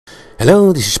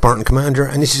Hello, this is Spartan Commander,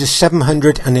 and this is the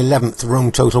 711th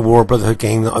Rome Total War Brotherhood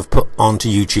game that I've put onto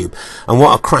YouTube. And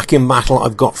what a cracking battle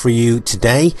I've got for you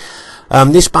today.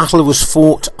 This battle was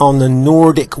fought on the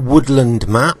Nordic Woodland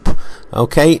map.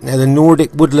 Okay, now the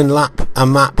Nordic Woodland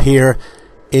map here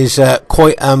is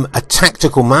quite a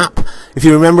tactical map. If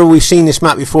you remember, we've seen this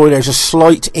map before. There's a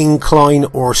slight incline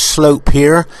or slope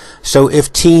here, so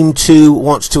if team 2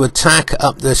 wants to attack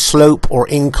up the slope or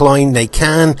incline, they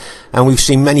can, and we've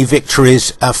seen many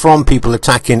victories from people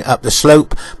attacking up the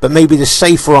slope. But maybe the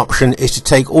safer option is to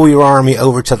take all your army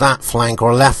over to that flank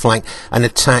or left flank and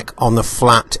attack on the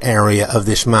flat area of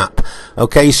this map.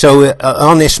 Okay, so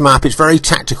on this map it's very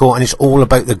tactical and it's all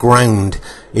about the ground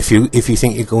if you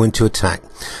think you're going to attack.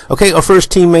 Okay, our first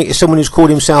teammate is someone who's called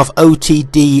himself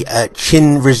OTD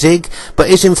Chinrizig, but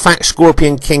is in fact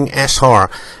Scorpion King SR,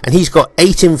 and he's got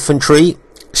 8 infantry,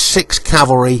 6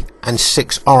 cavalry and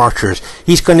 6 archers.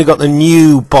 He's kind of got the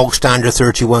new bog standard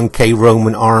 31k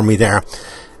Roman army there.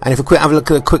 And if we have a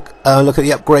look at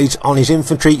the upgrades on his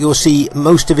infantry, you'll see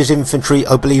most of his infantry,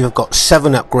 I believe, have got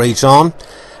 7 upgrades on,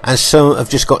 and some have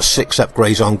just got 6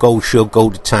 upgrades on: gold shield,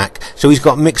 gold attack. So he's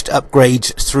got mixed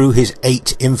upgrades through his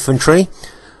 8 infantry.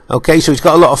 Okay, so he's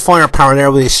got a lot of firepower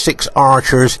there with his 6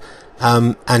 archers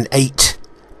and 8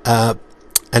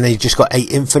 and then he's just got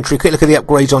 8 infantry. Quick look at the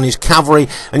upgrades on his cavalry,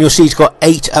 and you'll see he's got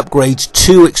 8 upgrades,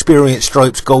 2 experience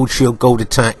stripes, gold shield, gold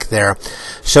attack there.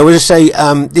 So as I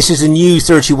say, this is a new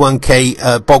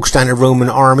 31k bog standard Roman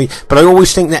army, but I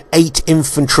always think that 8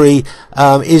 infantry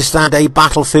is that a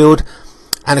battlefield.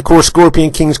 And of course,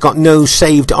 Scorpion King's got no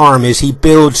saved armies. He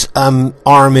builds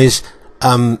armies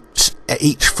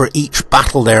for each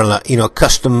battle there, you know, a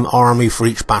custom army for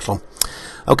each battle.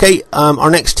 Okay, our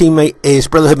next teammate is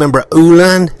Brotherhood member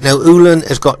Oolon. Now Oolon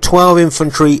has got 12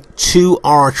 infantry, 2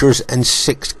 archers and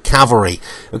 6 cavalry.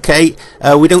 Okay,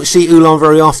 we don't see Oolon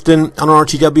very often on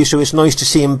RTW, so it's nice to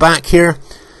see him back here.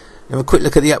 Have a quick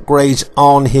look at the upgrades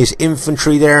on his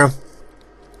infantry there,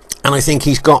 and I think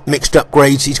he's got mixed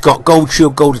upgrades. He's got gold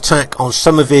shield, gold attack on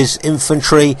some of his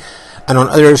infantry, and on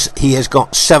others he has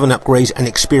got 7 upgrades and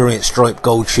experience stripe,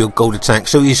 gold shield, gold attack.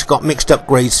 So he's got mixed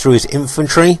upgrades through his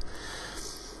infantry.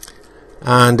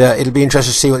 And it'll be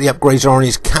interesting to see what the upgrades are on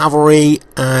his cavalry,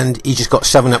 and he just got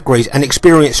 7 upgrades and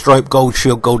experience stripe, gold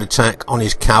shield, gold attack on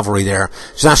his cavalry there.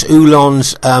 So that's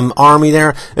Oolon's army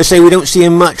there. Let's say we don't see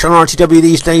him much on RTW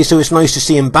these days, so it's nice to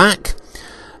see him back.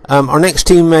 Our next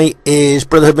teammate is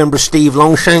Brotherhood member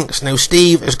Stevelongshanks. Now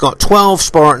Steve has got 12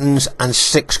 Spartans and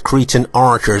 6 Cretan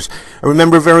archers. I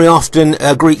remember very often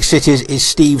Greek cities is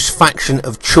Steve's faction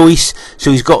of choice, so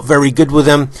he's got very good with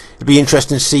them. It'll be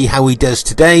interesting to see how he does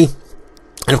today.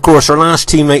 And of course our last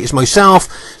teammate is myself,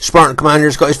 Spartan Commander.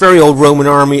 Has got his very old Roman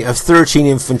army of 13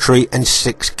 infantry and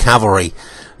 6 cavalry.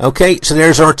 Okay, so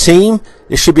there's our team.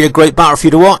 This should be a great battle for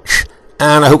you to watch,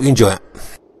 and I hope you enjoy it.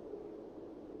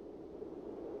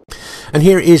 And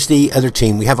here is the other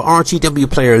team. We have RTW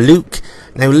player Luke.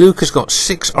 Now Luke has got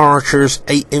 6 archers,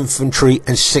 8 infantry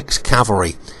and 6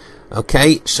 cavalry.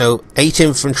 Okay, so 8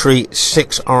 infantry,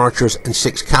 6 archers and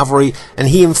 6 cavalry, and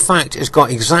he in fact has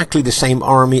got exactly the same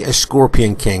army as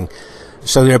Scorpion King.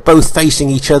 So they're both facing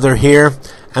each other here,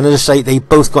 and as I say, they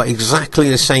both got exactly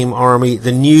the same army,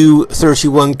 the new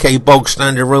 31k bog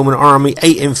standard Roman army,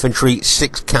 8 infantry,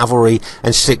 6 cavalry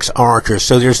and 6 archers.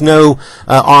 So there's no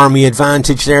army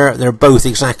advantage there, they're both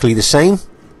exactly the same.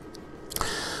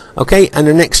 Okay, and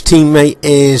the next teammate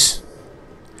is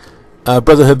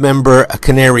Brotherhood member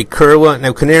Canary Kurwa.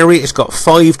 Now Canary has got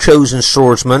 5 chosen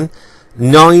swordsmen,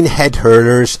 9 head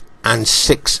hurlers and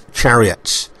 6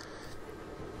 chariots.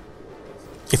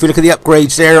 If we look at the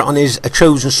upgrades there on his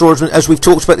chosen swordsman, as we've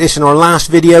talked about this in our last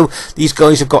video, these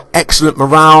guys have got excellent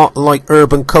morale like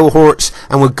urban cohorts,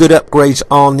 and with good upgrades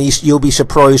on these, you'll be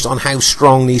surprised on how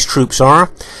strong these troops are.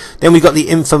 Then we've got the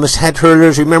infamous head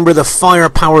hurlers. Remember, the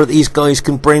firepower that these guys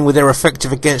can bring with their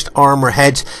effective against armor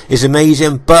heads is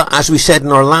amazing, but as we said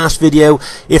in our last video,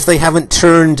 if they haven't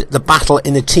turned the battle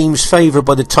in the team's favour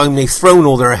by the time they've thrown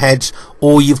all their heads,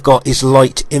 all you've got is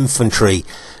light infantry.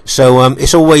 So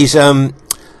it's always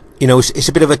you know, it's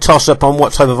a bit of a toss-up on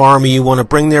what type of army you want to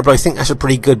bring there, but I think that's a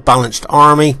pretty good balanced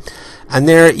army. And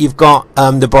there you've got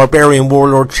the barbarian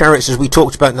warlord chariots, as we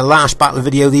talked about in the last battle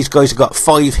video. These guys have got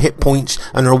 5 hit points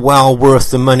and are well worth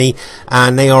the money,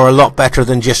 and they are a lot better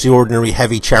than just the ordinary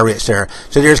heavy chariots there.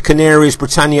 So there's Canary's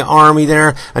Britannia army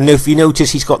there, and if you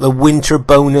notice, he's got the winter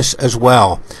bonus as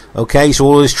well. Okay, so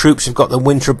all his troops have got the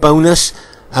winter bonus,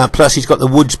 plus he's got the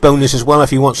woods bonus as well if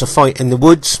he wants to fight in the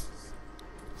woods.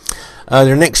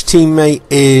 Their next teammate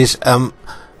is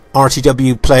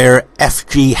RTW player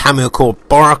FG Hamilcar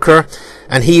Barca,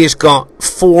 and he has got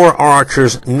 4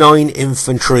 archers, 9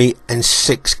 infantry and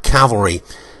 6 cavalry.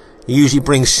 He usually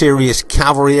brings serious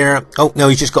cavalry there. Oh no,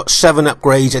 he's just got 7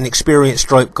 upgrades and experience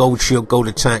stripe, gold shield, gold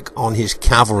attack on his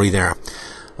cavalry there.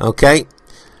 Okay,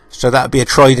 so that would be a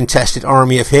tried and tested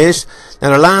army of his.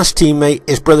 Now the last teammate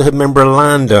is Brotherhood member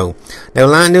Lando. Now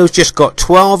Lando's just got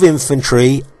 12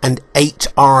 infantry and 8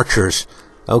 archers.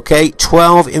 Okay,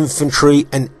 12 infantry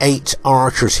and 8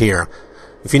 archers here.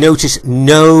 If you notice,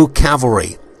 no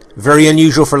cavalry. Very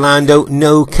unusual for Lando,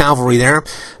 no cavalry there.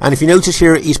 And if you notice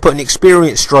here, he's put an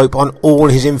experience stripe on all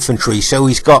his infantry. So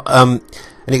he's got an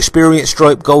experience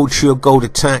stripe, gold shield, gold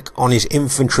attack on his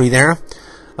infantry there.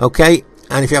 Okay,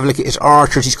 and if you have a look at his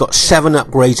archers, he's got 7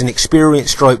 upgrades, an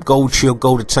experience stripe, gold shield,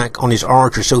 gold attack on his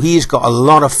archers. So he's got a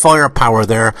lot of firepower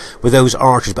there with those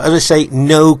archers. But as I say,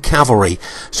 no cavalry.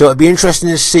 So it'd be interesting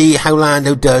to see how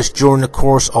Lando does during the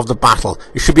course of the battle.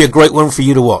 It should be a great one for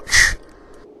you to watch.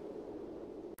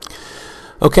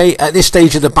 Okay, at this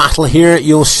stage of the battle here,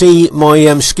 you'll see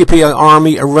my Scipio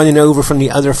army are running over from the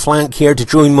other flank here to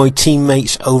join my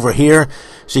teammates over here.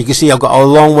 So you can see I've got a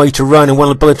long way to run, and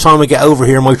by the time I get over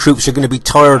here, my troops are going to be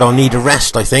tired. I'll need a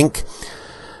rest, I think.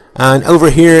 And over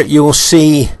here, you'll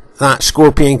see that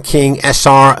Scorpion King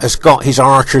SR has got his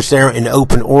archers there in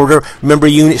open order. Remember,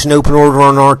 units in open order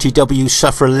on RTW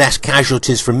suffer less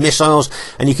casualties from missiles,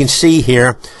 and you can see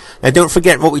here. Now don't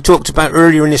forget what we talked about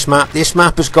earlier in this map. This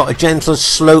map has got a gentle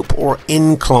slope or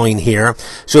incline here.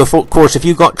 So of course if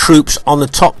you've got troops on the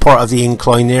top part of the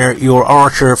incline there, your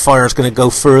archer fire is going to go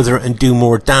further and do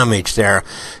more damage there.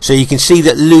 So you can see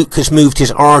that Luke has moved his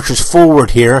archers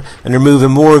forward here, and they're moving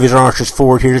more of his archers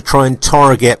forward here to try and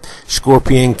target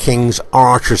Scorpion King's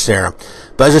archers there.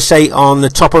 But as I say, on the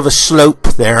top of a slope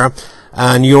there,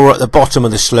 and you're at the bottom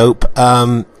of the slope,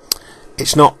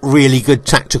 it's not really good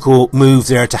tactical move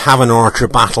there to have an archer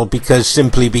battle,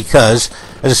 simply because,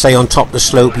 as I say, on top of the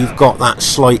slope you've got that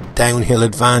slight downhill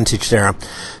advantage there.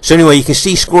 So anyway, you can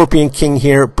see Scorpion King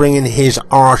here bringing his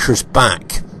archers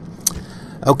back.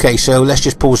 Okay, so let's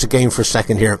just pause the game for a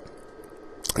second here.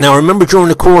 Now remember, during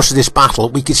the course of this battle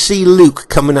we could see Luke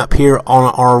coming up here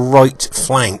on our right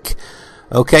flank.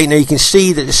 Okay, now you can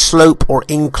see that the slope or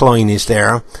incline is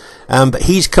there, but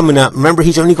he's coming up. Remember,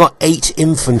 he's only got 8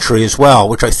 infantry as well,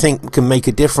 which I think can make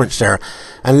a difference there.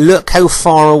 And look how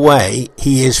far away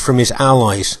he is from his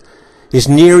allies. His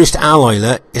nearest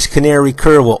ally is Canary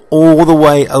Kurwa, all the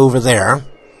way over there.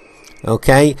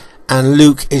 Okay, and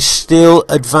Luke is still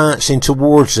advancing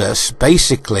towards us,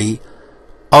 basically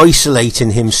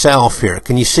isolating himself here.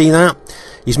 Can you see that?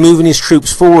 He's moving his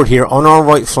troops forward here on our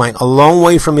right flank, a long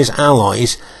way from his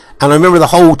allies. And I remember the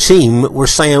whole team were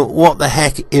saying, what the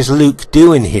heck is Luke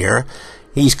doing here?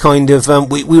 He's kind of,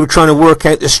 we were trying to work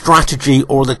out the strategy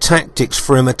or the tactics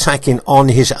for him attacking on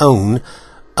his own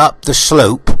up the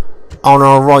slope on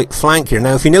our right flank here.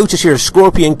 Now if you notice here,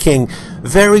 Scorpion King,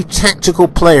 very tactical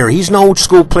player. He's an old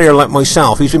school player like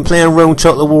myself. He's been playing Rome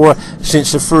Total War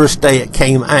since the first day it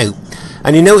came out.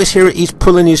 And you notice here he's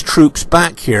pulling his troops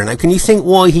back here. Now can you think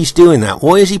why he's doing that?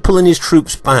 Why is he pulling his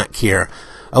troops back here,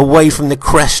 away from the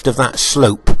crest of that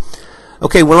slope?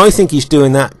 Okay, well I think he's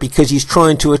doing that because he's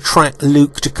trying to attract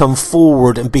Luke to come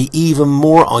forward and be even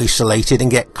more isolated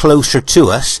and get closer to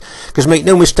us. Because make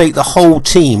no mistake, the whole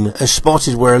team has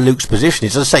spotted where Luke's position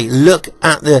is. As I say, look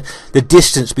at the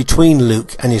distance between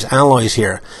Luke and his allies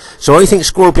here. So I think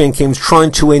Scorpion King's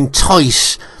trying to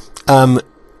entice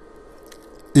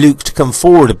Luke to come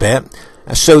forward a bit,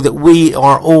 so that we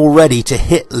are all ready to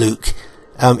hit Luke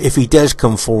if he does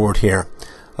come forward here.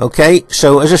 Okay,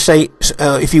 so as I say,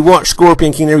 if you watch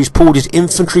Scorpion King there, he's pulled his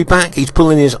infantry back, he's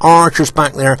pulling his archers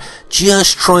back there,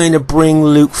 just trying to bring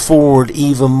Luke forward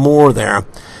even more there,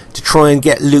 to try and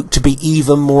get Luke to be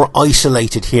even more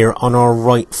isolated here on our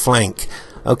right flank.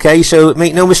 Okay, so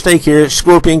make no mistake here,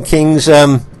 Scorpion King's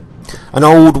an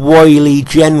old wily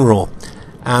general,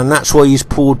 and that's why he's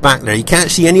pulled back there. You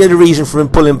can't see any other reason for him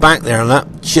pulling back there, and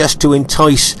that just to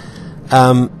entice,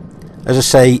 as I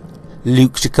say,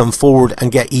 Luke to come forward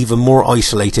and get even more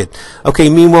isolated. Okay,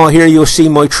 meanwhile here you'll see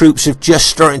my troops have just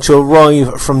started to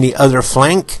arrive from the other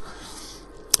flank.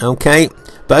 Okay,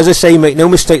 but as I say, make no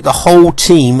mistake, the whole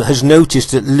team has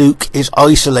noticed that Luke is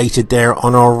isolated there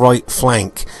on our right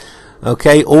flank.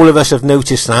 Okay, all of us have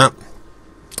noticed that,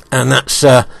 and that's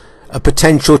a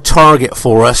potential target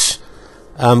for us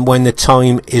when the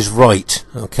time is right.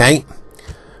 Okay,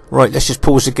 right, let's just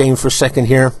pause the game for a second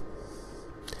here.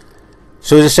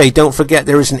 So as I say, don't forget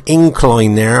there is an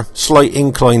incline there, slight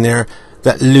incline there,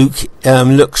 that Luke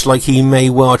looks like he may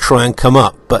well try and come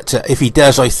up. But if he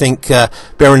does, I think,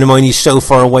 bearing in mind he's so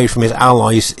far away from his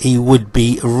allies, he would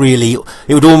be really,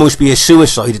 it would almost be a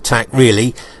suicide attack,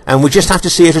 really. And we just have to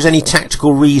see if there's any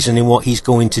tactical reason in what he's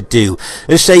going to do.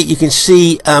 Let's say you can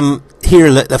see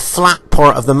here the flat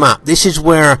part of the map. This is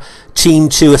where Team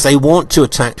 2, if they want to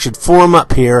attack, should form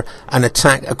up here and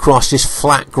attack across this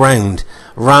flat ground,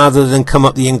 rather than come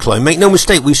up the incline. Make no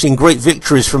mistake, we've seen great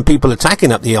victories from people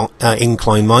attacking up the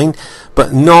incline, mind,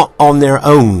 but not on their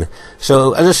own.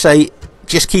 So, as I say,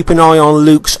 just keep an eye on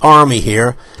Luke's army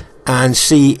here and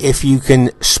see if you can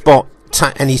spot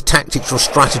any tactics or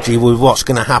strategy with what's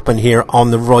going to happen here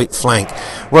on the right flank.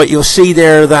 Right, you'll see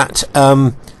there that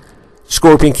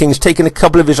Scorpion King's taken a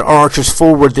couple of his archers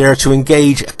forward there to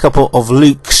engage a couple of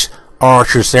Luke's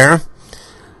archers there.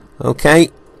 Okay.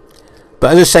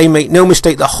 But as I say, make no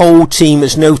mistake, the whole team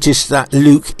has noticed that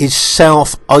Luke is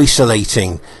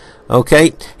self-isolating.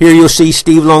 Okay, here you'll see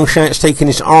Stevelongshanks taking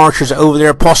his archers over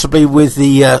there, possibly with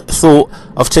the thought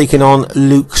of taking on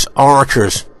Luke's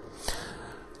archers.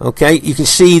 Okay, you can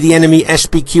see the enemy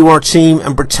SPQR team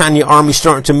and Britannia army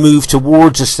starting to move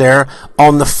towards us there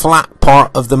on the flat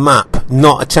part of the map,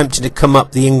 not attempting to come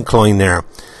up the incline there.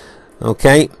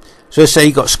 Okay, so as I say,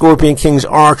 you've got Scorpion King's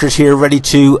archers here ready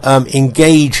to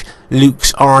engage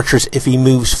Luke's archers if he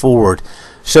moves forward.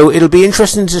 So it'll be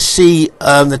interesting to see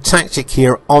the tactic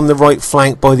here on the right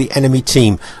flank by the enemy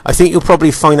team. I think you'll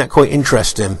probably find that quite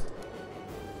interesting.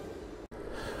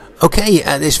 Okay,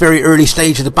 at this very early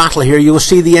stage of the battle here, you'll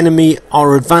see the enemy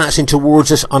are advancing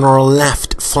towards us on our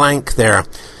left flank there.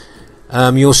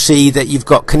 You'll see that you've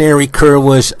got Canary,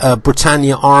 Kurwa's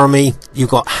Britannia army,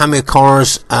 you've got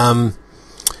Hamilcar's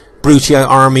Britannia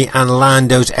army and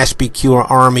Lando's SPQR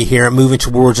army here moving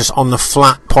towards us on the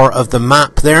flat part of the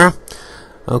map there.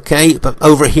 Okay, but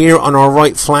over here on our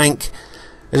right flank,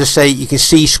 as I say, you can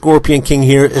see Scorpion King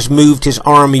here has moved his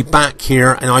army back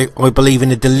here, and I believe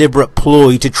in a deliberate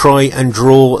ploy to try and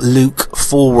draw Luke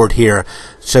forward here,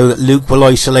 so that Luke will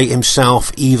isolate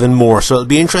himself even more. So it'll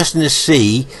be interesting to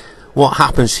see what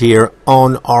happens here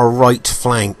on our right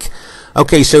flank.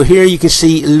 Okay, so here you can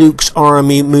see Luke's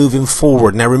army moving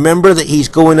forward. Now remember that he's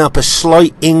going up a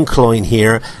slight incline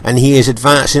here, and he is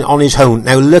advancing on his own.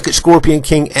 Now look at Scorpion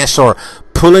King SR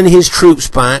pulling his troops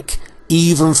back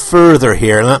even further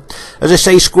here. As I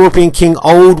say, Scorpion King,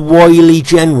 old wily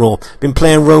general, been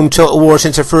playing Rome Total War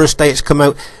since the first day it's come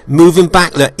out, moving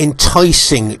back, look,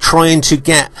 enticing, trying to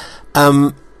get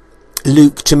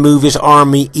Luke to move his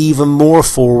army even more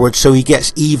forward so he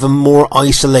gets even more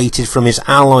isolated from his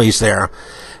allies there.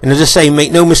 And as I say,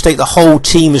 make no mistake, the whole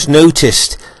team has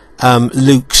noticed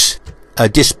Luke's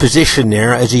disposition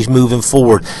there as he's moving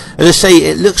forward. As I say,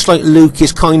 it looks like Luke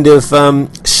is kind of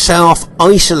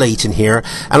self-isolating here,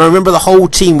 and I remember the whole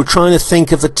team were trying to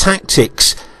think of the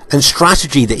tactics and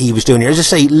strategy that he was doing here. As I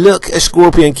say, look at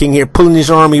Scorpion King here pulling his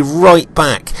army right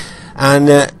back. And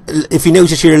if you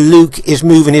notice here, Luke is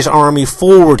moving his army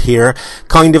forward here,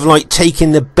 kind of like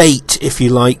taking the bait, if you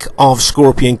like, of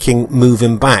Scorpion King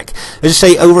moving back. As I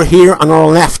say, over here on our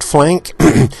left flank,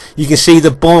 you can see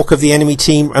the bulk of the enemy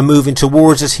team are moving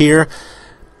towards us here.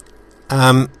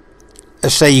 As I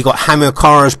say, you've got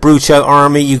Hamilcar's Brutal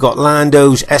army, you've got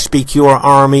Lando's SPQR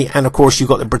army, and of course you've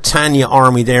got the Britannia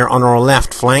army there on our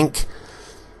left flank.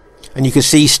 And you can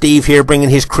see Steve here bringing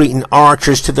his Cretan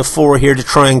archers to the fore here to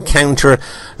try and counter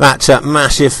that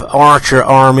massive archer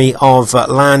army of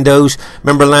Lando's.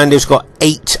 Remember, Lando's got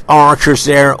 8 archers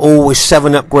there, all with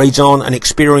 7 upgrades on, an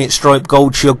experienced stripe,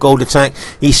 gold shield, gold attack.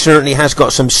 He certainly has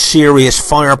got some serious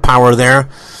firepower there.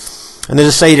 And as I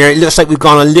say there, it looks like we've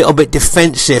gone a little bit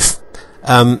defensive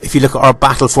if you look at our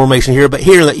battle formation here. But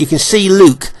here, look, you can see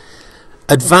Luke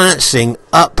advancing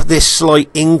up this slight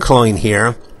incline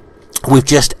here with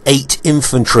just 8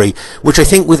 infantry, which I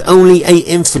think with only 8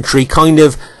 infantry kind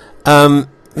of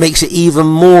makes it even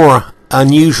more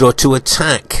unusual to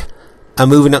attack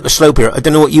moving up the slope here. I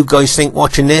don't know what you guys think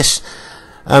watching this,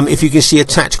 if you can see a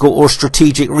tactical or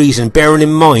strategic reason, bearing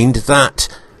in mind that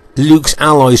Luke's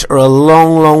allies are a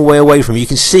long way away from him. You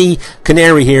can see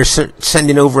Canary here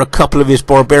sending over a couple of his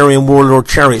barbarian warlord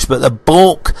chariots, but the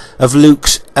bulk of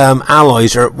Luke's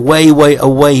allies are way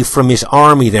away from his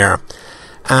army there.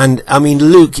 And I mean,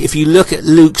 Luke, if you look at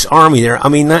Luke's army there, I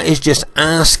mean, that is just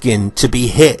asking to be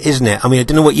hit, isn't it? I mean, I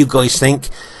don't know what you guys think.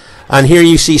 And here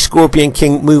you see Scorpion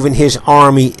King moving his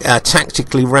army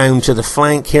tactically round to the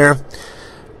flank here.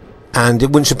 And it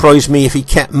wouldn't surprise me if he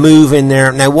kept moving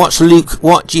there. Now, what do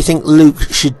you think Luke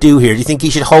should do here? Do you think he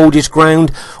should hold his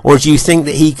ground? Or do you think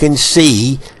that he can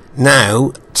see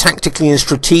now, tactically and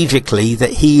strategically,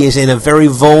 that he is in a very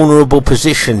vulnerable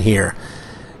position here?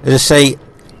 as I say,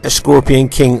 a Scorpion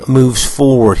King moves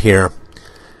forward here.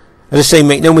 As I say,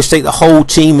 make no mistake, the whole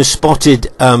team has spotted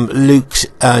Luke's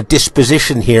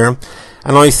disposition here,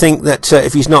 and I think that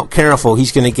if he's not careful,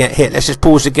 he's going to get hit. Let's just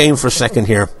pause the game for a second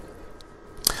here.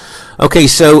 Okay,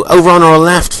 so over on our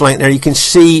left flank there, you can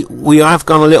see we have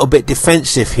gone a little bit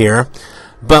defensive here,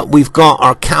 but we've got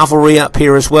our cavalry up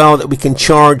here as well that we can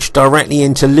charge directly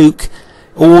into Luke.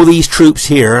 All these troops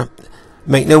here,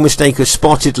 make no mistake, have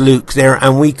spotted Luke there,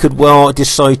 and we could well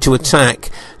decide to attack,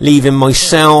 leaving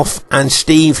myself and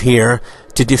Steve here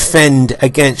to defend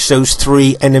against those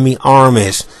 3 enemy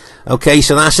armies. Okay,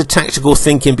 so that's the tactical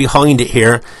thinking behind it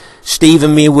here. Steve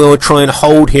and me will try and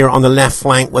hold here on the left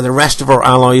flank where the rest of our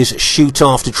allies shoot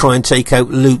off to try and take out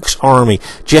Luke's army,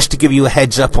 just to give you a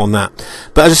heads up on that.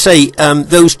 But as I say,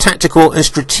 those tactical and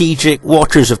strategic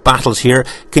watchers of battles here,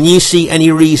 can you see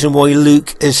any reason why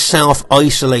Luke is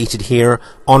self-isolated here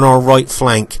on our right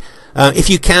flank? If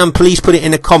you can, please put it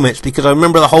in the comments, because I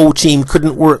remember the whole team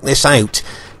couldn't work this out,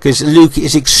 because Luke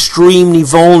is extremely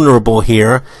vulnerable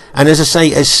here, and as I say,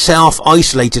 is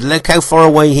self-isolated. Look how far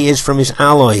away he is from his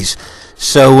allies.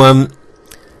 So,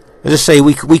 as I say,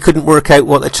 we couldn't work out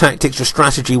what the tactics or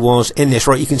strategy was in this.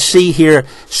 Right, you can see here,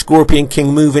 Scorpion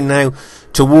King moving now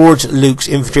towards Luke's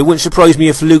infantry. It wouldn't surprise me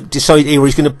if Luke decided here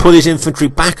he's going to pull his infantry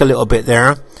back a little bit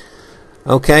there.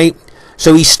 Okay,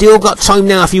 so he's still got time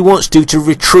now if he wants to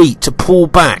retreat, to pull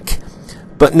back.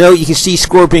 But no, you can see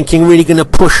Scorpion King really going to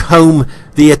push home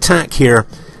the attack here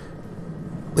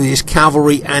with his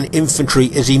cavalry and infantry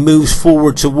as he moves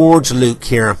forward towards Luke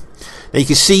here. Now you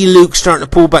can see Luke starting to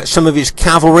pull back some of his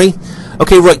cavalry.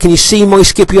 Okay, right, can you see my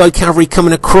Scipii cavalry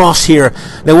coming across here?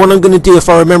 Now what I'm going to do, if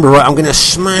I remember right, I'm going to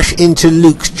smash into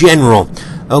Luke's general.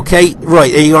 Okay,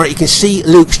 right, there you are. You can see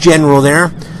Luke's general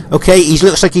there. Okay, he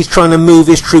looks like he's trying to move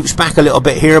his troops back a little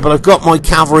bit here, but I've got my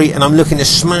cavalry and I'm looking to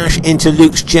smash into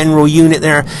Luke's general unit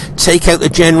there. Take out the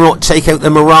general, take out the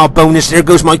morale bonus. There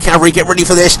goes my cavalry, get ready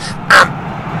for this.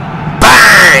 And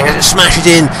bang! As it smashes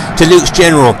in to Luke's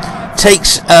general.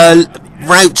 Takes,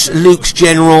 routes Luke's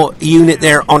general unit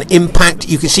there on impact.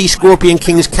 You can see Scorpion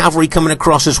King's cavalry coming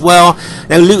across as well.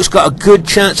 Now Luke's got a good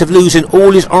chance of losing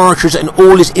all his archers and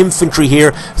all his infantry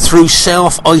here through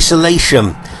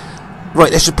self-isolation. Right,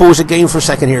 let's just pause the game for a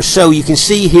second here. So you can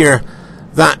see here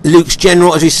that Luke's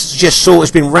general, as we just saw,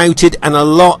 has been routed, and a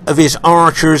lot of his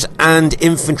archers and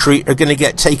infantry are going to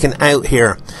get taken out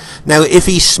here. Now, if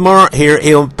he's smart here,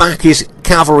 he'll back his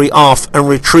cavalry off and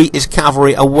retreat his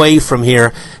cavalry away from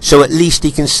here, so at least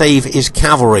he can save his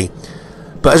cavalry.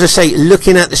 But as I say,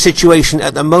 looking at the situation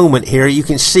at the moment here, you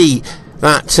can see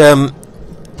that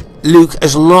Luke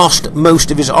has lost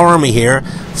most of his army here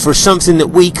for something that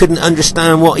we couldn't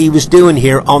understand what he was doing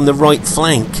here on the right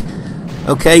flank.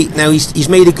 Okay, now he's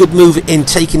made a good move in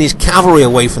taking his cavalry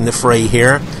away from the fray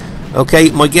here. Okay,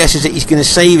 my guess is that he's going to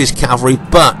save his cavalry,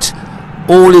 but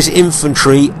all his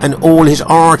infantry and all his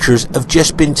archers have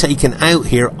just been taken out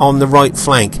here on the right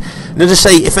flank. And as I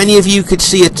say, if any of you could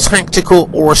see a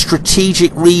tactical or a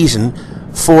strategic reason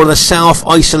for the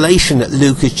self-isolation that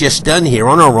Luke has just done here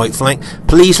on our right flank,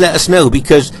 please let us know,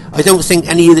 because I don't think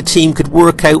any of the team could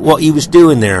work out what he was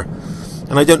doing there.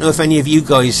 And I don't know if any of you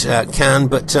guys can,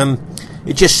 but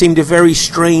it just seemed a very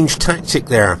strange tactic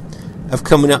there of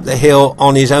coming up the hill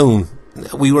on his own.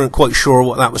 We weren't quite sure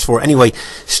what that was for. Anyway,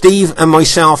 Steve and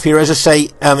myself here, as I say,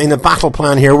 in the battle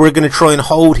plan here, we're going to try and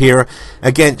hold here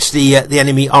against the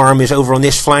enemy armies over on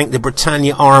this flank, the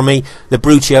Britannia army, the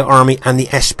Brutio army, and the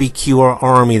SBQR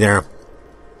army there.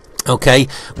 Okay,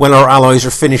 when our allies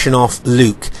are finishing off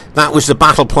Luke. That was the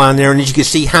battle plan there, and as you can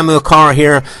see, Hamilcar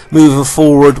here moving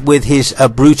forward with his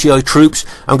Brutio troops.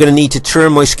 I'm going to need to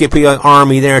turn my Scipii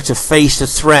army there to face the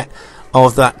threat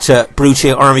of that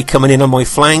Brutio army coming in on my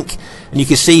flank. And you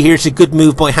can see here it's a good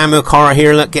move by Hamilcar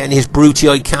here, look, getting his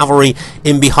Brutio cavalry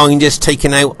in behind us,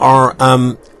 taking out our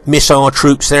missile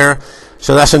troops there.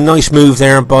 So that's a nice move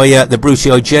there by the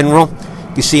Brutio general.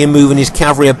 You can see him moving his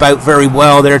cavalry about very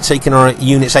well there, taking our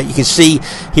units out. You can see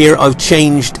here I've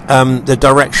changed the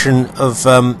direction of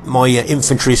my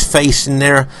infantry's facing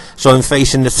there, so I'm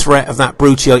facing the threat of that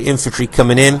Brutio infantry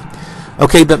coming in.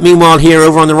 Okay, but meanwhile here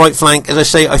over on the right flank, as I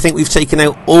say, I think we've taken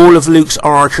out all of Luke's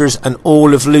archers and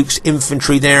all of Luke's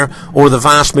infantry there, or the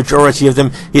vast majority of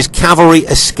them. His cavalry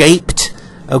escaped.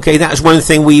 Okay, that is one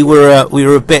thing we were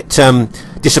a bit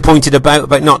disappointed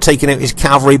about not taking out his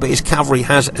cavalry, but his cavalry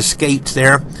has escaped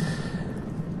there.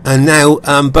 And now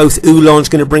both Oolon's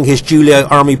going to bring his Julio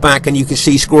army back, and you can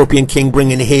see Scorpion King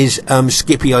bringing his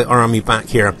Scipii army back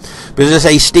here. But as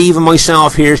I say, Steve and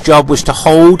myself here's job was to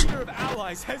hold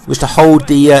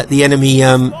the enemy,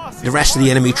 the rest of the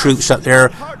enemy troops up there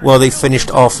while they finished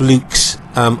off Luke's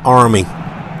army.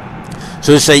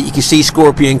 So as I say, you can see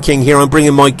Scorpion King here. I'm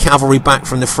bringing my cavalry back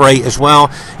from the fray as well.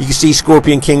 You can see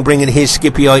Scorpion King bringing his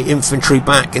Scipii infantry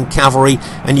back and cavalry,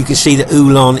 and you can see that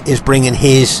Oolon's bringing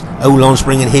his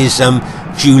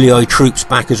Julii troops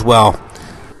back as well.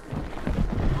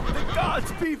 The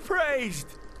gods be praised.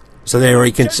 So there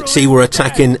you can see we're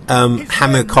attacking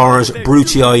Hamilcar's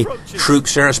Brutii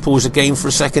troops there. Let's pause the game for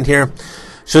a second here.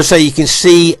 So say you can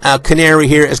see Canary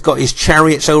here has got his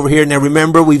chariots over here. Now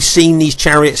remember, we've seen these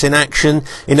chariots in action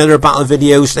in other battle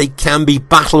videos. They can be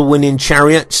battle winning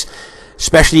chariots,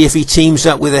 especially if he teams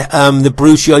up with the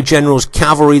Brutii general's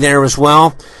cavalry there as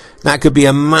well. That could be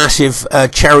a massive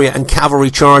chariot and cavalry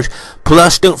charge.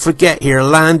 Plus, don't forget here,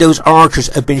 Lando's archers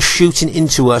have been shooting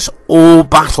into us all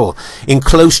battle in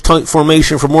close, tight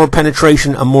formation for more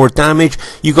penetration and more damage.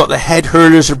 You've got the head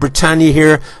hurlers of Britannia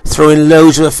here, throwing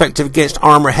loads of effective against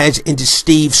armor heads into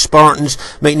Steve's Spartans.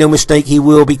 Make no mistake, he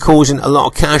will be causing a lot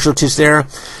of casualties there.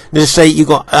 And as I say, you've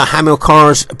got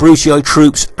Hamilcar's Brutii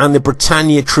troops and the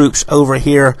Britannia troops over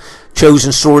here,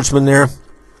 chosen swordsmen there.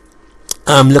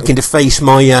 Looking to face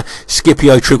my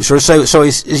Scipii troops. So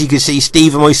as you can see,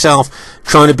 Steve and myself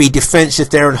trying to be defensive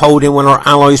there and holding when our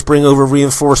allies bring over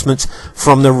reinforcements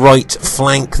from the right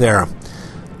flank there.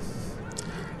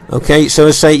 Okay, so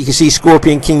as I say, you can see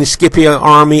Scorpion King, the Scipii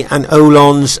army, and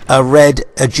Oolon's red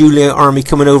Julii army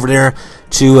coming over there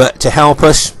to help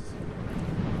us.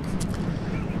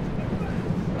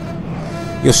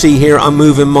 You'll see here I'm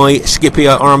moving my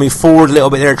Scipii army forward a little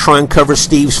bit there, try and cover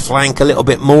Steve's flank a little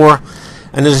bit more.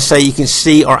 And as I say, you can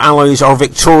see our allies, our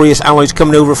victorious allies,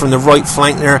 coming over from the right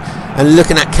flank there and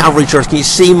looking at cavalry charge. Can you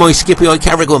see my Scipii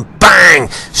cavalry going bang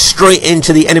straight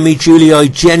into the enemy Julii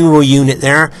general unit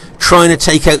there, trying to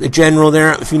take out the general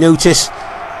there? If you notice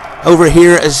over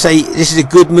here, as I say, this is a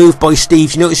good move by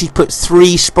Steve. You notice he's put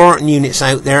 3 Spartan units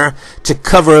out there to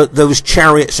cover those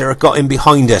chariots that are got in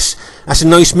behind us. That's a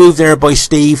nice move there by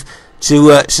Steve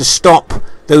to stop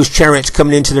those chariots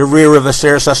coming into the rear of us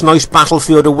there. So that's nice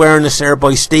battlefield awareness there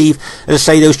by Steve. As I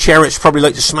say, those chariots probably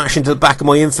like to smash into the back of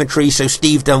my infantry, so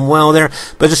Steve done well there.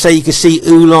 But as I say, you can see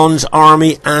Oolon's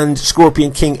army and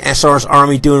Scorpion King SR's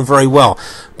army doing very well.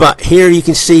 But here you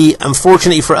can see,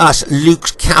 unfortunately for us,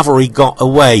 Luke's cavalry got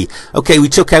away. Okay, we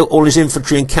took out all his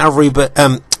infantry and cavalry, but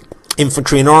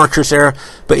infantry and archers there,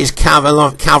 but his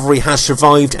cavalry has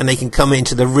survived and they can come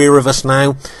into the rear of us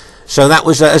now. So that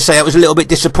was, as I say, that was a little bit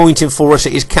disappointing for us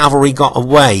that his cavalry got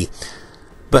away.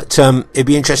 But it'd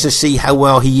be interesting to see how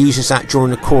well he uses that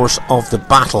during the course of the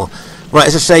battle. Right,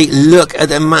 as I say, look at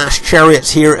the massed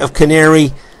chariots here of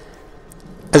Canary.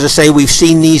 As I say, we've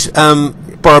seen these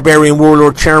barbarian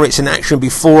warlord chariots in action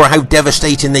before, how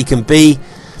devastating they can be.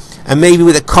 And maybe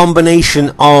with a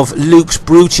combination of Luke's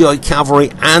Brutii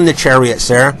cavalry and the chariots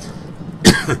there,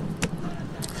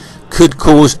 could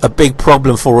cause a big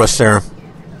problem for us there.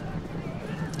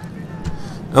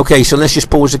 Okay, so let's just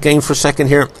pause the game for a second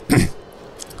here.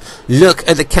 Look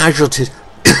at the casualties.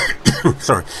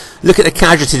 Sorry. Look at the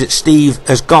casualties that Steve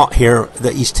has got here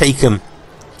that he's taken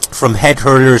from head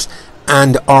hurlers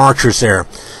and archers there.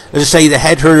 As I say, the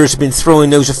head hurlers have been throwing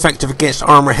those effective against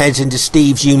armor heads into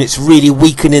Steve's units, really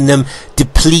weakening them,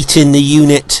 depleting the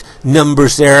unit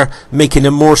numbers there, making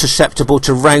them more susceptible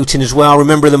to routing as well.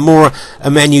 Remember, the more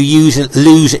men you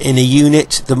lose in a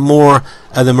unit, the more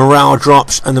the morale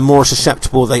drops and the more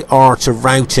susceptible they are to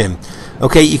routing.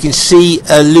 Okay, you can see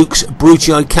Luke's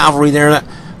Brutii cavalry there,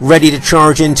 ready to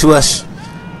charge into us.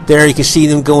 There you can see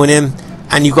them going in.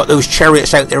 And you've got those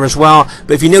chariots out there as well.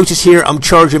 But if you notice here, I'm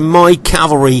charging my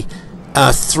cavalry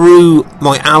through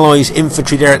my allies'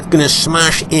 infantry there. Going to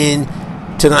smash in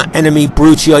to that enemy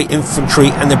Brutii infantry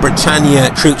and the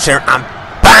Britannia troops there. And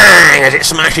bang! As it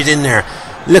smashes in there.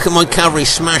 Look at my cavalry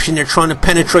smashing. They're trying to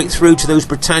penetrate through to those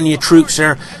Britannia troops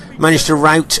there. Managed to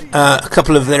rout a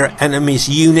couple of their enemies'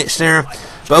 units there.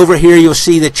 But over here you'll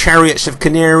see the chariots of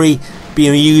Canary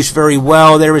being used very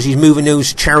well there as he's moving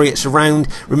those chariots around.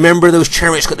 Remember, those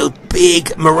chariots got those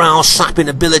big morale sapping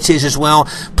abilities as well.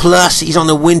 Plus, he's on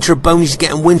the winter bonus. He's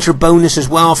getting winter bonus as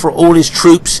well for all his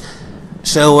troops.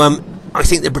 So, I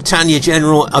think the Britannia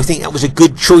general, I think that was a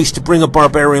good choice to bring a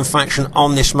barbarian faction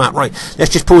on this map. Right,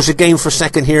 let's just pause the game for a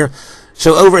second here.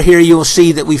 So over here you'll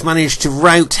see that we've managed to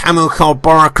rout Hamilcar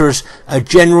Barca's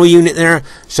general unit there.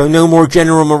 So no more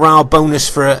general morale bonus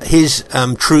for his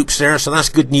troops there. So that's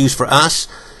good news for us.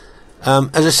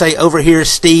 As I say, over here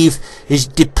Steve, his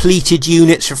depleted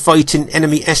units are fighting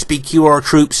enemy SBQR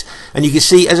troops. And you can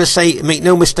see, as I say, make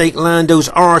no mistake, Lando's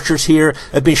archers here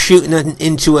have been shooting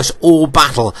into us all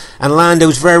battle. And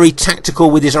Lando's very tactical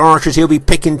with his archers. He'll be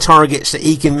picking targets that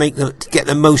he can get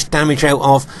the most damage out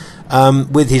of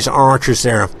with his archers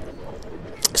there.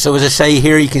 So as I say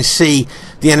here, you can see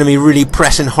the enemy really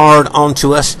pressing hard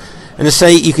onto us. And as I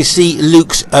say, you can see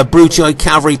Luke's Brutii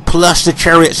cavalry plus the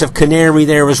chariots of Canary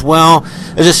there as well.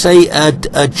 As I say,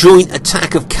 a joint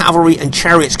attack of cavalry and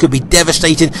chariots could be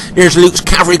devastating. There's Luke's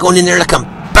cavalry going in there like a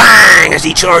bang as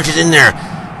he charges in there.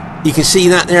 You can see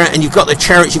that there, and you've got the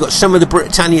chariots, you've got some of the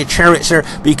Britannia chariots there,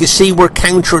 but you can see we're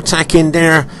counter-attacking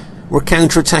there. We're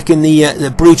counter-attacking the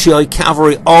Brutii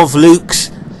cavalry of Luke's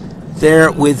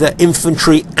there with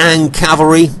infantry and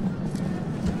cavalry.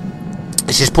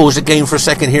 Let's just pause the game for a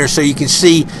second here so you can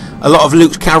see a lot of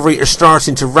Luke's cavalry are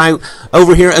starting to rout.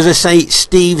 Over here, as I say,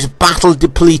 Steve's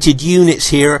battle-depleted units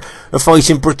here are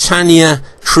fighting Britannia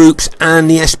troops and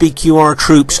the SBQR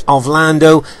troops of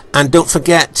Lando. And don't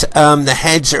forget the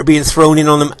heads that are being thrown in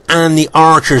on them and the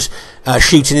archers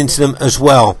shooting into them as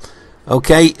well.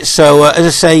 Okay, so as I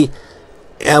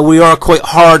say, we are quite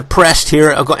hard pressed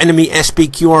here. I've got enemy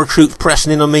SBQR troops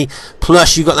pressing in on me,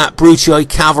 plus you've got that Brutii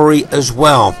cavalry as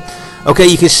well. Okay,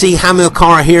 you can see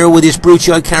Hamilcar here with his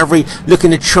Brutii cavalry looking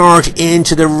to charge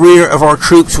into the rear of our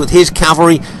troops with his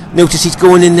cavalry. Notice he's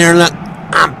going in there, look,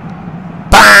 and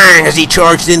bang, as he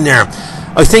charged in there.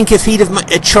 I think if he'd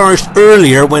have charged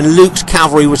earlier when Luke's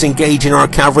cavalry was engaging our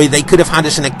cavalry, they could have had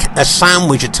us in a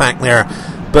sandwich attack there.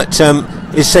 But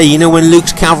you say, you know, when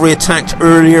Luke's cavalry attacked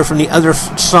earlier from the other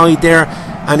side there,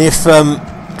 and if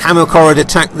Hamilcar had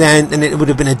attacked then it would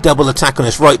have been a double attack on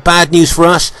us. Right, bad news for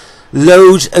us.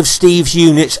 Loads of Steve's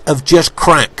units have just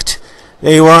cracked.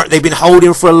 There you are. They've been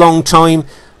holding for a long time,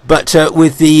 but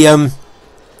with the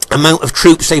amount of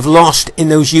troops they've lost in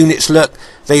those units, look,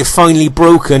 they have finally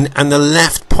broken, and the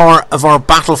left part of our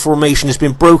battle formation has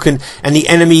been broken, and the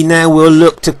enemy now will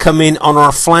look to come in on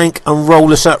our flank and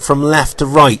roll us up from left to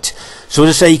right. So as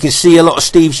I say, you can see a lot of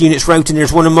Steve's units routing.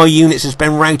 There's one of my units that's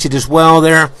been routed as well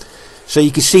there. So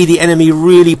you can see the enemy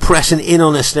really pressing in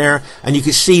on us there, and you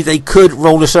can see they could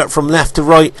roll us up from left to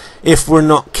right if we're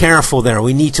not careful there.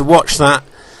 We need to watch that.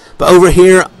 But over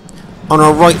here on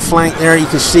our right flank there, you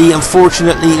can see,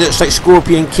 unfortunately, it looks like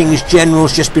Scorpion King's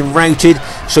general's just been routed.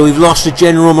 So we've lost a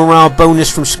general morale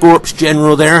bonus from Scorp's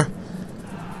general there.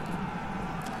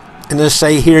 And as I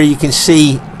say here, you can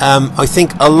see, I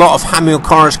think a lot of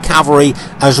Hamilcar's cavalry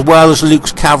as well as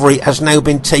Luke's cavalry has now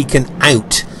been taken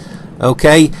out.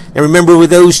 Okay, now remember with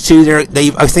those two,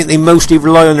 I think they mostly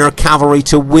rely on their cavalry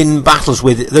to win battles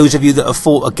with it, those of you that have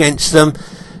fought against them.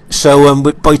 So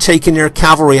by taking their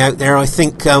cavalry out there, I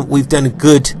think we've done a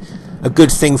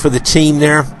good thing for the team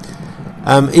there.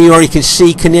 Here you can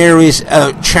see Canary's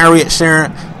chariots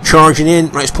there charging in.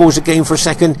 Right, let's pause the game for a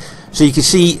second. So you can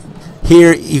see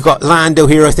here you've got Lando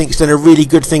here. I think he's done a really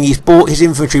good thing. He's brought his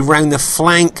infantry round the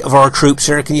flank of our troops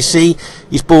there. Can you see?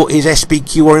 He's brought his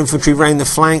SBQR infantry round the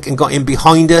flank and got in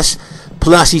behind us.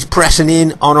 Plus he's pressing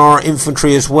in on our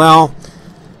infantry as well.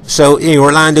 So here,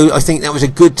 Lando, I think that was a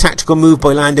good tactical move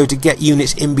by Lando to get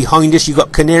units in behind us. You've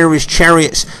got Canary's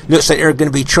chariots. Looks like they're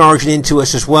going to be charging into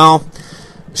us as well.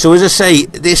 So as I say,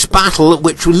 this battle,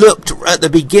 which looked at the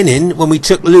beginning when we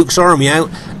took Luke's army out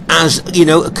as, you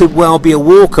know, it could well be a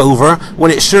walkover, when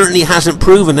it certainly hasn't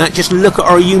proven that. Just look at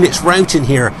our units routing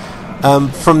here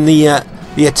from the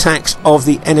attacks of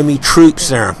the enemy troops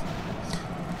there.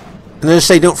 And as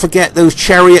I say, don't forget, those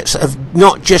chariots have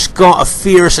not just got a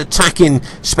fierce attacking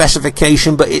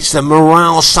specification, but it's the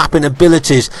morale sapping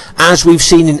abilities, as we've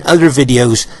seen in other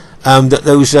videos, that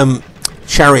those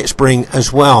chariots bring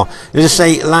as well. As I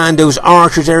say, Lando's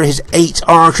archers there, his 8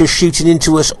 archers shooting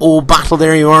into us all battle.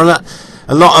 There you are. Look.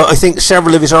 I think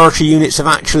several of his archer units have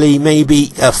actually maybe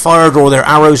fired all their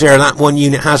arrows there. That one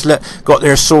unit has got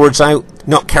their swords out,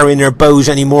 not carrying their bows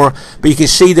anymore. But you can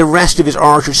see the rest of his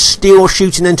archers still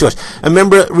shooting into us. And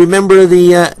remember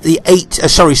the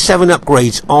 7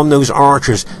 upgrades on those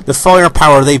archers. The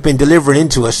firepower they've been delivering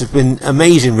into us has been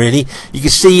amazing, really. You can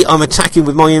see I'm attacking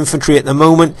with my infantry at the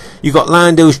moment. You've got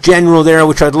Lando's general there,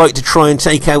 which I'd like to try and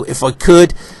take out if I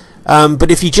could.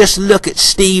 But if you just look at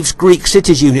Steve's Greek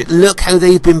cities unit, look how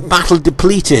they've been battle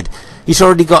depleted. He's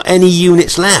hardly got any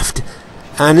units left.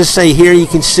 And as I say, here you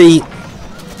can see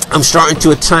I'm starting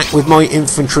to attack with my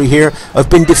infantry here. I've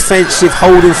been defensive,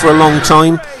 holding for a long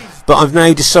time, but I've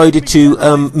now decided to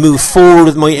move forward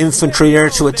with my infantry there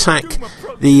to attack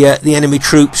the enemy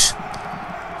troops.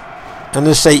 And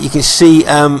as I say, you can see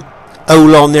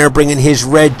Oolon there bringing his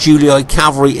red Julii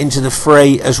cavalry into the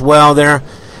fray as well there.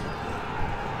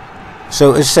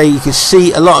 So as I say, you can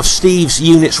see a lot of Steve's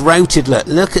units routed.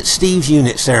 Look at Steve's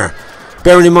units there.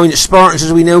 Bearing in mind that Spartans,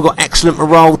 as we know, got excellent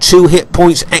morale, 2 hit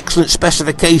points, excellent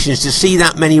specifications. To see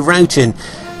that many routing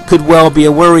could well be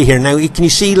a worry here. Now, can you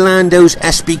see Lando's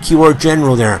SBQR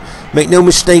general there? Make no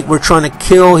mistake, we're trying to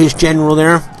kill his general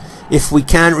there. if we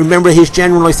can. Remember, his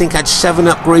general, I think, had 7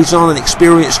 upgrades on, an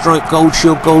experience strike, gold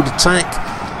shield, gold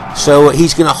attack. So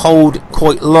he's going to hold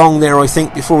quite long there, I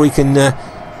think, before we can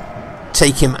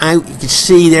take him out. You can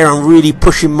see there I'm really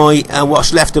pushing my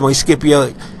what's left of my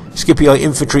Scipio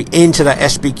infantry into that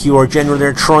SBQR general.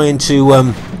 They're trying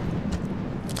to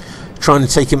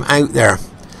take him out there.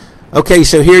 Okay,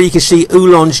 so here you can see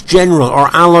Oolon's general, our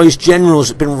allies' generals,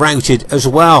 have been routed as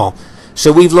well.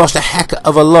 So we've lost a heck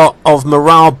of a lot of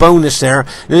morale bonus there.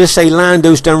 And as I say,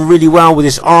 Lando's done really well with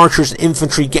his archers and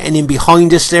infantry getting in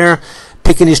behind us there,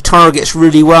 picking his targets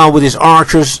really well with his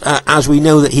archers, as we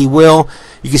know that he will.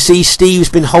 You can see Steve's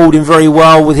been holding very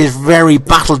well with his very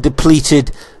battle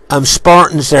depleted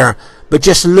Spartans there. But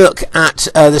just look at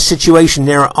the situation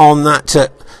there on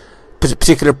that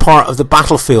particular part of the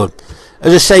battlefield.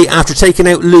 As I say, after taking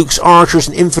out Luke's archers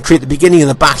and infantry at the beginning of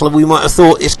the battle, we might have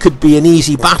thought this could be an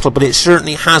easy battle, but it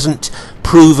certainly hasn't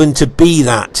proven to be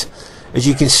that. As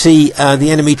you can see, the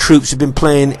enemy troops have been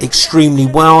playing extremely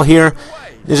well here.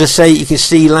 As I say, you can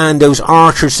see Lando's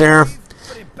archers there.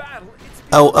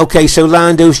 Oh, okay, so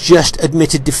Lando's just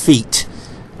admitted defeat.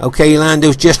 Okay,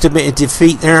 Lando's just admitted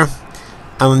defeat there.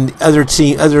 And other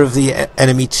of the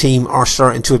enemy team are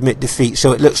starting to admit defeat.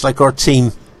 So it looks like our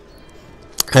team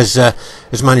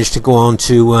has managed to go on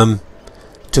to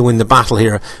win the battle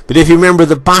here. But if you remember,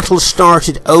 the battle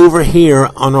started over here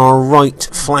on our right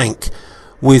flank,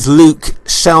 with Luke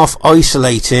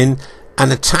self-isolating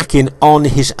and attacking on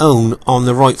his own on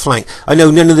the right flank. I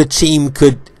know none of the team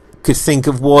could think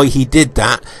of why he did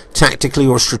that, tactically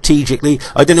or strategically.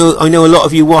 I know a lot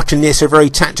of you watching this are very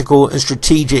tactical and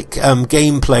strategic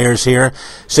game players here.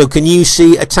 So can you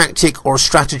see a tactic or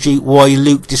strategy why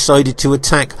Luke decided to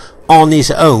attack on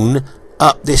his own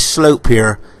up this slope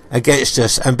here against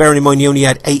us? And bearing in mind he only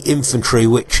had 8 infantry,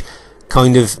 which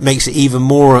kind of makes it even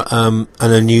more an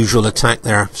unusual attack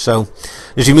there. So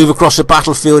as we move across the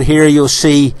battlefield here, you'll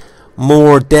see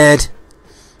more dead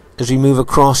as we move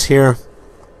across here.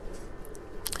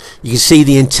 You can see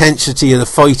the intensity of the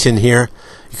fighting here.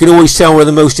 You can always tell where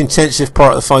the most intensive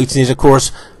part of the fighting is, of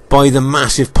course, by the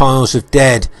massive piles of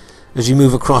dead as you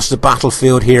move across the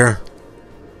battlefield here.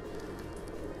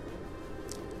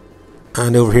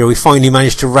 And over here we finally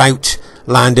managed to rout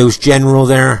Lando's general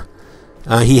there.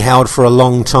 He held for a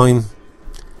long time.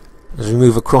 As we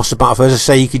move across the battlefield, as I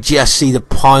say, you could just see the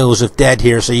piles of dead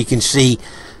here, so you can see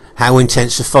how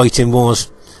intense the fighting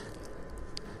was.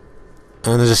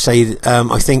 And as I say,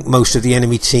 I think most of the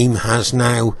enemy team has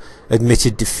now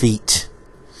admitted defeat.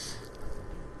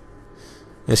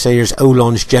 Let's say here's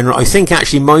Oolon's general. I think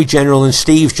actually my general and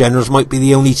Steve's generals might be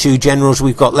the only 2 generals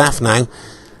we've got left now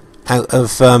out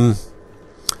of the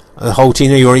whole team.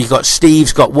 There you are. You've got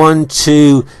Steve's got 1,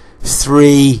 2,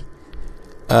 3,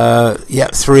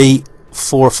 3,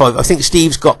 4, 5. I think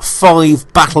Steve's got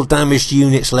 5 battle damaged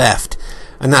units left,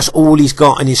 and that's all he's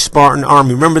got in his Spartan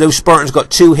army. Remember, those Spartans got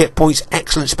 2 hit points,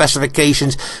 excellent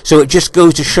specifications, so it just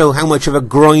goes to show how much of a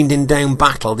grinding down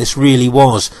battle this really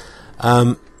was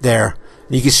there.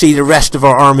 And you can see the rest of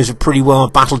our armies are pretty well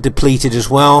battle depleted as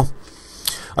well.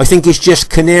 I think it's just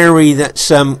Canary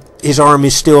that's his army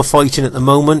is still fighting at the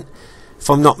moment, if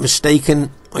I'm not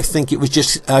mistaken. I think it was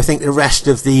just, I think the rest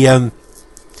of the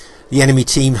enemy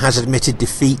team has admitted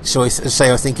defeat. So I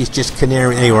think it's just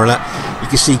Canary. There you are. You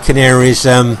can see Canary's,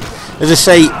 as I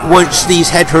say, once these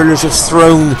head hurlers have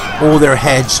thrown all their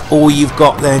heads, all you've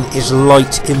got then is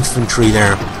light infantry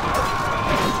there.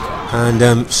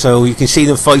 And so you can see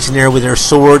them fighting there with their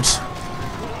swords.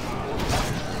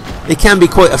 They can be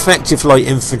quite effective, light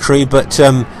infantry, but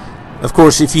of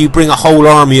course if you bring a whole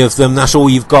army of them, that's all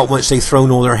you've got once they've thrown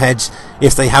all their heads,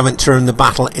 if they haven't turned the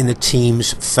battle in the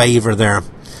team's favour there.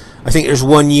 I think there's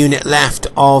 1 unit left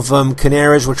of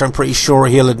Canary's, which I'm pretty sure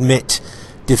he'll admit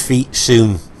defeat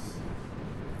soon.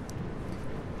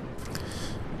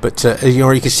 But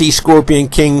you can see Scorpion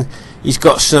King, he's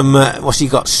got some, what's he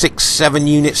got, 6, 7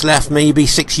 units left, maybe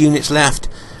 6 units left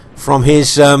from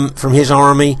his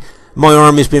army. My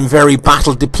army's been very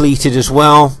battle depleted as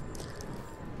well.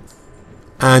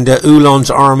 And Oolon's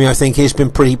army, I think, has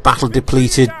been pretty battle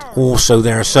depleted also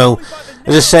there. So,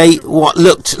 as I say, what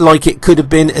looked like it could have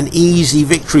been an easy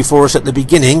victory for us at the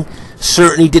beginning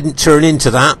certainly didn't turn into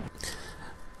that.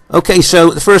 Okay,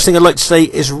 so the first thing I'd like to say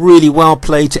is really well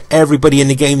played to everybody in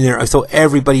the game there. I thought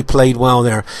everybody played well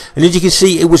there. And as you can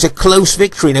see, it was a close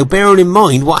victory. Now, bearing in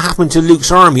mind what happened to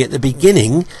Luke's army at the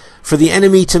beginning, for the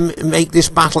enemy to make this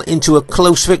battle into a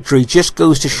close victory just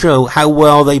goes to show how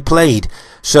well they played.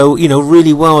 So, you know,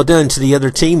 really well done to the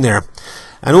other team there.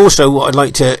 And also what I'd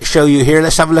like to show you here,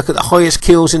 let's have a look at the highest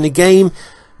kills in the game.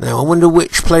 Now I wonder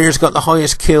which player's got the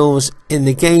highest kills in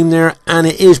the game there, and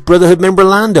it is Brotherhood member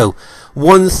Lando.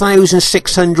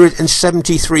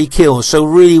 1,673 kills, so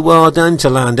really well done to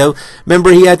Lando.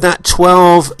 Remember, he had that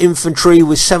 12 infantry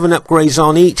with 7 upgrades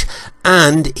on each,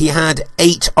 and he had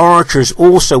 8 archers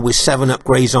also with 7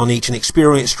 upgrades on each, an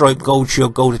experienced stripe, gold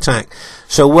shield, gold attack.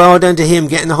 So well done to him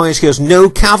getting the highest kills. No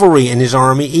cavalry in his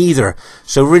army either,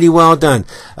 so really well done.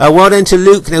 Well done to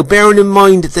Luke. Now bearing in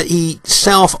mind that he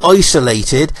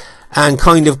self-isolated and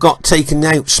kind of got taken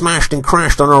out, smashed and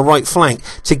crashed on our right flank,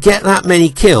 to get that many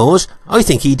kills, I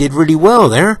think he did really well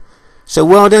there. So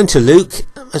well done to Luke.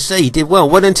 I say he did well.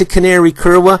 Well done to Canary,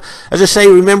 Kurwa. As I say,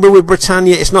 remember with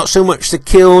Britannia, it's not so much the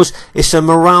kills, it's the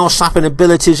morale sapping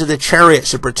abilities of the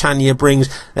chariots that Britannia brings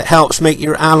that helps make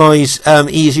your allies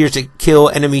easier to kill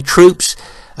enemy troops.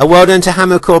 Well done to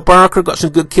Hamilcar, Barca, got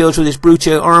some good kills with his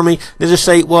Brutio army. As I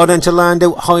say, well done to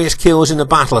Lando, highest kills in the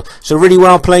battle. So really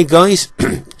well played, guys.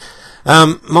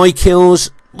 My kills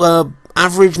were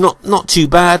average, not too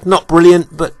bad, not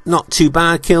brilliant, but not too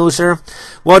bad kills there.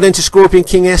 Well done to Scorpion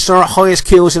King SR, highest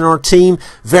kills in our team,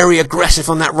 very aggressive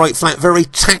on that right flank, very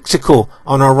tactical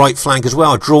on our right flank as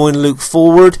well, drawing Luke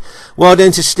forward. Well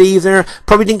done to Steve there,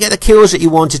 probably didn't get the kills that he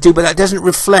wanted to, but that doesn't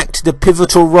reflect the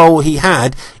pivotal role he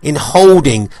had in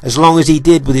holding as long as he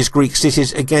did with his Greek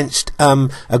cities against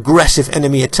aggressive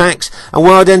enemy attacks. And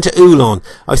well done to Oolon.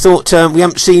 I thought we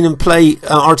haven't seen him play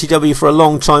RTW for a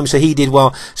long time, so he did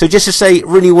well. So just to say,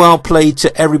 really well played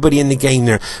to everybody in the game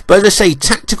there. But as I say,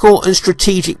 tactical and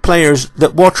strategic players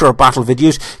that watch our battle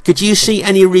videos, could you see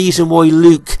any reason why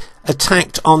Luke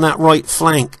attacked on that right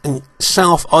flank and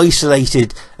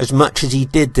self-isolated as much as he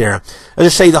did there? As I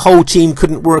say, the whole team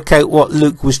couldn't work out what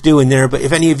Luke was doing there, but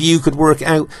if any of you could work it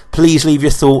out, please leave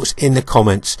your thoughts in the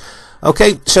comments.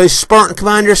 Okay, so Spartan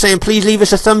Commander saying please leave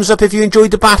us a thumbs up if you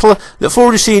enjoyed the battle. Look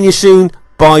forward to seeing you soon.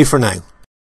 Bye for now.